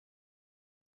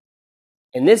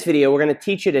In this video, we're going to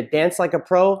teach you to dance like a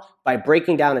pro by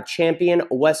breaking down a champion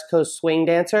West Coast swing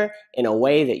dancer in a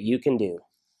way that you can do.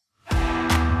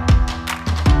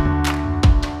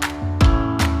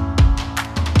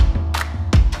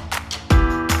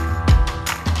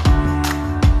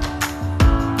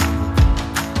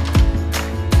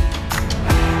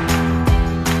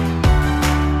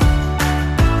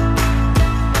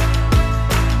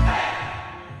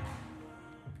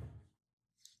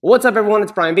 What's up, everyone?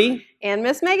 It's Brian B. And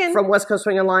Miss Megan. From West Coast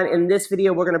Swing Online. In this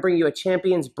video, we're going to bring you a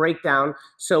champion's breakdown.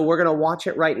 So we're going to watch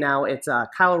it right now. It's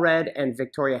Kyle Redd and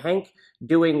Victoria Henk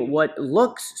doing what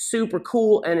looks super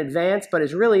cool and advanced, but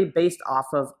is really based off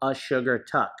of a sugar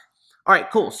tuck. All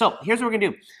right, cool. So here's what we're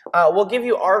going to do. We'll give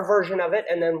you our version of it,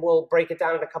 and then we'll break it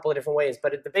down in a couple of different ways.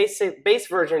 But the base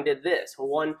version did this.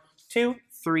 1, 2,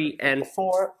 3, and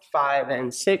 4, 5,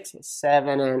 and 6,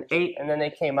 7, and 8, and then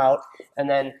they came out, and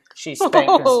then she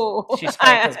spanked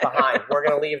us behind. We're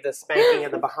going to leave the spanking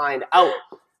and the behind out.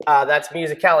 That's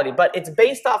musicality, but it's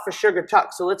based off a sugar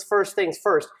tuck. So let's first things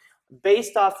first.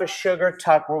 Based off a sugar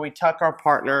tuck where we tuck our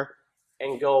partner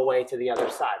and go away to the other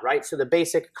side, right? So the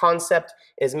basic concept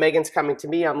is Megan's coming to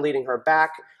me, I'm leading her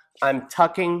back, I'm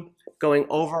tucking, going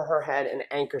over her head and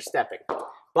anchor stepping.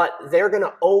 But they're going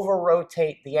to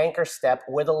over-rotate the anchor step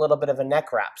with a little bit of a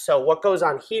neck wrap. So what goes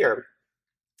on here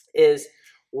is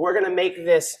we're going to make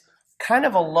this kind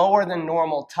of a lower than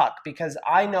normal tuck because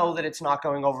I know that it's not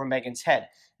going over Megan's head.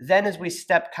 Then as we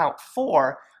step count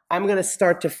 4, I'm going to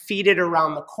start to feed it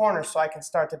around the corner so I can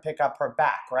start to pick up her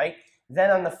back, right?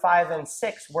 Then on the 5 and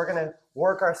 6, we're going to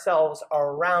work ourselves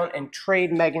around and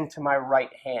trade Megan to my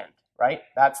right hand. Right?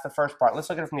 That's the first part. Let's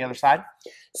look at it from the other side.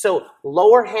 So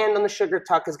lower hand on the sugar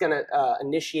tuck is going to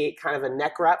initiate kind of a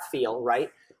neck wrap feel, right?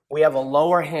 We have a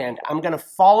lower hand. I'm going to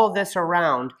follow this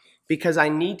around because I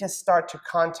need to start to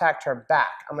contact her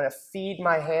back. I'm going to feed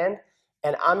my hand,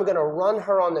 and I'm going to run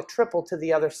her on the triple to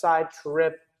the other side,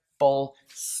 triple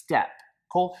step.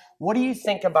 Cool. What do you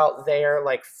think about there,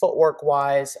 like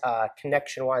footwork-wise,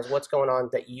 connection-wise? What's going on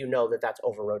that you know that that's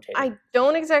over-rotating? I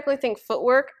don't exactly think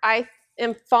footwork. I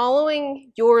am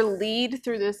following your lead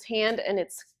through this hand, and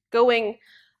it's going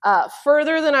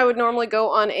further than I would normally go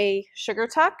on a sugar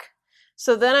tuck.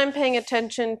 So then I'm paying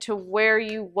attention to where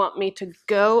you want me to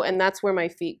go, and that's where my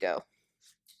feet go.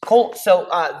 Cool. So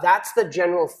that's the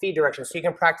general feet direction. So you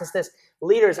can practice this.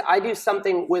 Leaders, I do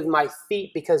something with my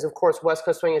feet because, of course, West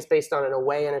Coast Swing is based on an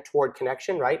away and a toward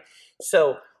connection, right?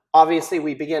 So obviously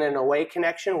we begin an away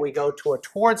connection, we go to a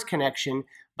towards connection,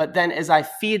 but then as I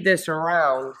feed this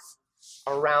around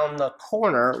the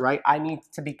corner, right, I need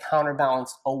to be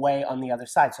counterbalanced away on the other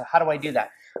side. So how do I do that?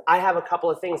 I have a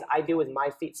couple of things I do with my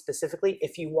feet specifically.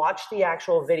 If you watch the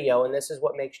actual video, and this is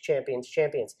what makes champions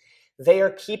champions, they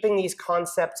are keeping these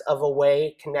concepts of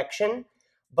away connection,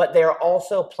 but they're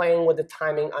also playing with the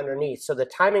timing underneath. So the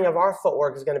timing of our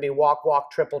footwork is going to be walk,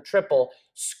 walk, triple, triple,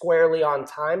 squarely on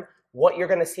time. What you're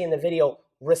going to see in the video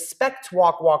respects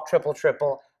walk, walk, triple,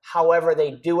 triple. However,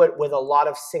 they do it with a lot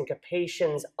of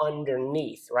syncopations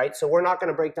underneath, right? So we're not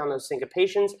going to break down those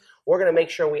syncopations. We're going to make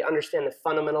sure we understand the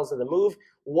fundamentals of the move.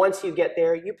 Once you get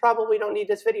there, you probably don't need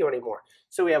this video anymore.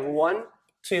 So we have 1,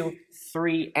 2,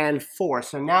 3, and 4.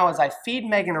 So now as I feed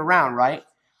Megan around, right,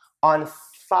 on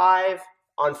 5,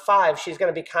 she's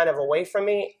going to be kind of away from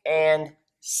me, and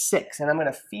 6. And I'm going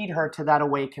to feed her to that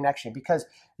away connection because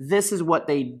this is what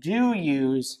they do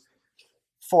use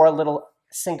for a little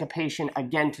syncopation,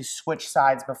 again, to switch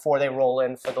sides before they roll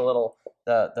in for the little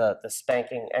the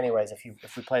spanking. Anyways,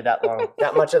 if we played that long,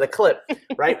 that much of the clip,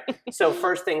 right? So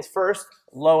first things first,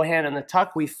 low hand in the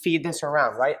tuck, we feed this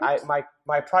around, right?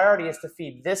 My priority is to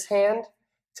feed this hand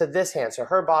to this hand, so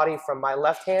her body from my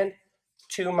left hand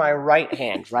to my right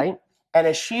hand, right? And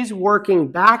as she's working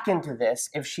back into this,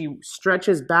 if she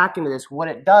stretches back into this, what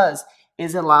it does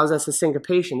is it allows us a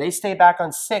syncopation. They stay back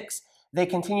on 6, they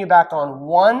continue back on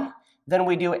 1, then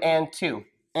we do and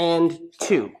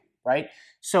 2, right?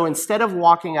 So instead of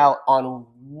walking out on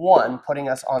 1, putting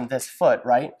us on this foot,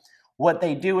 right? What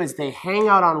they do is they hang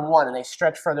out on 1 and they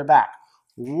stretch further back.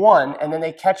 1, and then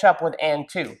they catch up with and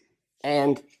 2.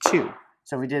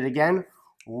 So we did it again.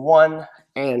 1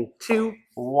 and 2,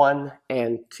 1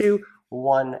 and 2,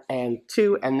 1 and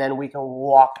 2, and then we can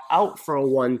walk out for a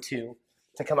 1, 2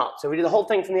 to come out. So we do the whole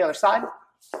thing from the other side.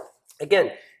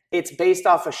 Again, it's based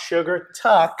off a sugar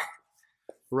tuck,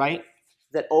 right,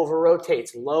 that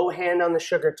over-rotates. Low hand on the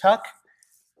sugar tuck,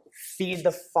 feed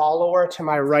the follower to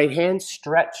my right hand,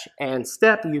 stretch and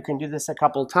step. You can do this a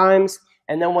couple times.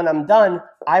 And then when I'm done,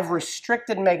 I've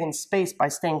restricted Megan's space by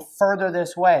staying further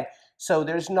this way. So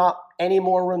there's not any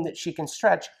more room that she can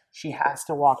stretch. She has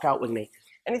to walk out with me.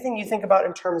 Anything you think about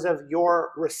in terms of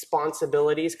your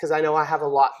responsibilities? Because I know I have a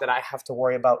lot that I have to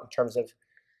worry about in terms of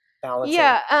balancing.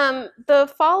 Yeah,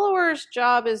 the follower's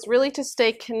job is really to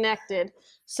stay connected.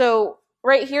 So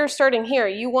right here, starting here,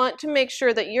 you want to make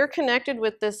sure that you're connected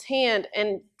with this hand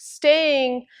and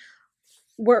staying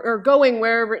or going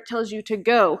wherever it tells you to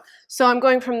go. So I'm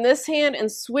going from this hand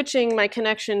and switching my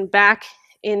connection back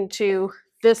into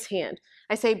this hand.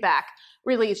 I say back,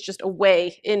 really it's just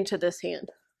away into this hand.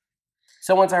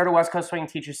 So once I heard a West Coast swing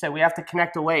teacher say, we have to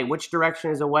connect away. Which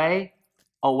direction is away?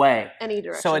 Away. Any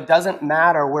direction. So it doesn't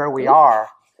matter where we are.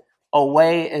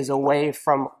 Away is away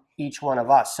from each one of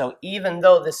us. So even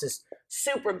though this is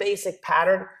super basic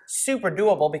pattern, super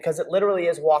doable because it literally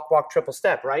is walk, walk, triple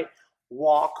step, right?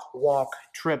 Walk, walk,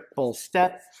 triple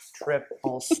step,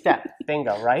 triple step.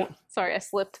 Bingo, right? Sorry, I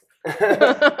slipped.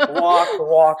 Walk,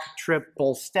 walk,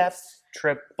 triple step,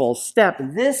 triple step.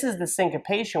 This is the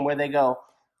syncopation where they go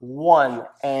 1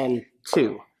 and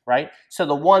 2, right? So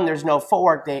the 1, there's no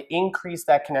footwork. They increase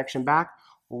that connection back.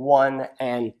 1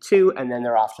 and 2, and then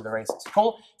they're off to the races.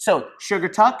 Cool? So sugar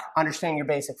tuck, understand your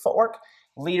basic footwork.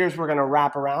 Leaders, we're going to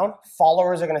wrap around.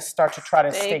 Followers are going to start to try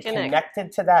to stay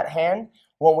connected to that hand.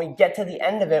 When we get to the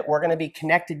end of it, we're going to be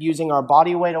connected using our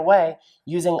body weight away,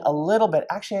 using a little bit.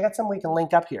 Actually, I got something we can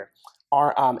link up here.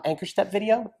 Our anchor step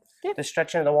video, the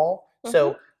stretching of the wall.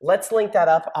 So let's link that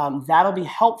up. That'll be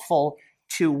helpful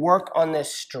to work on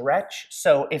this stretch.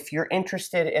 So if you're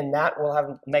interested in that, we'll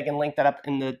have Megan link that up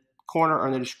in the corner or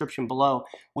in the description below.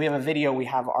 We have a video, we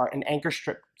have an anchor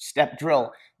step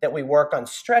drill that we work on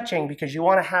stretching because you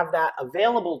want to have that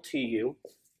available to you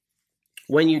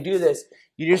when you do this.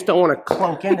 You just don't want to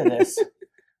clunk into this,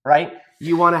 right?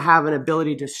 You want to have an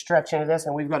ability to stretch into this,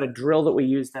 and we've got a drill that we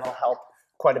use that'll help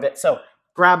quite a bit. So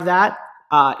grab that.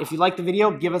 If you like the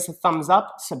video, give us a thumbs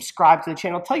up, subscribe to the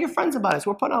channel, tell your friends about us.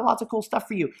 We're putting out lots of cool stuff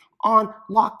for you on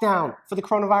lockdown for the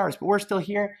coronavirus, but we're still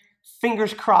here.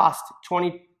 Fingers crossed,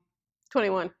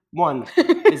 2021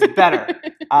 is better.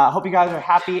 Hope you guys are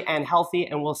happy and healthy,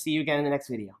 and we'll see you again in the next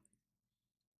video.